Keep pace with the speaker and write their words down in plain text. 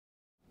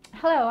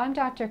Hello, I'm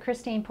Dr.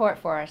 Christine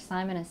Portfors.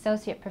 I'm an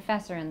associate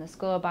professor in the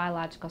School of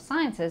Biological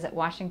Sciences at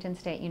Washington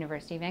State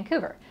University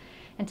Vancouver.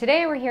 And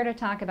today we're here to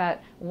talk about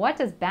what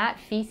does bat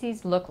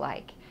feces look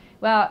like?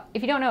 Well,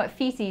 if you don't know what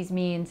feces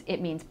means, it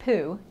means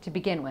poo to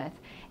begin with.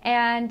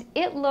 And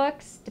it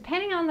looks,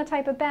 depending on the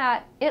type of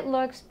bat, it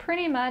looks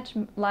pretty much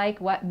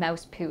like what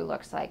mouse poo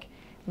looks like.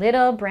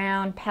 Little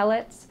brown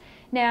pellets.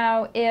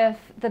 Now, if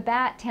the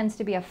bat tends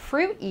to be a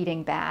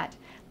fruit-eating bat,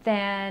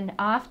 then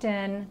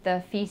often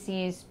the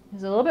feces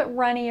is a little bit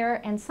runnier,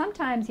 and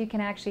sometimes you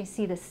can actually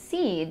see the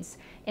seeds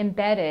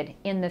embedded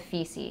in the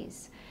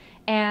feces.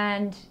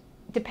 And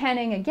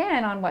depending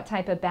again on what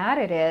type of bat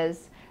it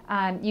is,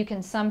 you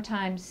can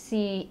sometimes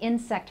see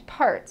insect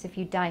parts. If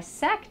you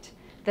dissect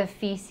the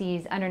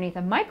feces underneath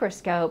a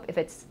microscope, if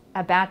it's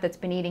a bat that's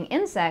been eating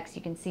insects,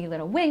 you can see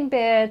little wing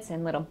bits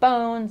and little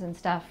bones and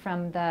stuff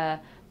from the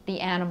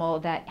animal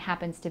that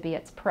happens to be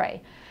its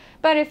prey.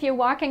 But if you're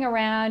walking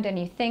around and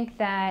you think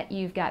that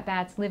you've got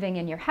bats living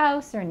in your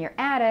house or in your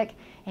attic,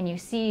 and you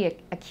see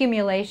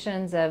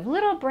accumulations of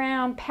little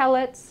brown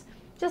pellets,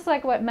 just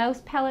like what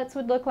mouse pellets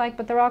would look like,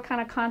 but they're all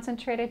kind of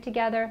concentrated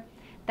together,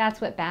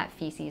 that's what bat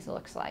feces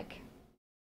looks like.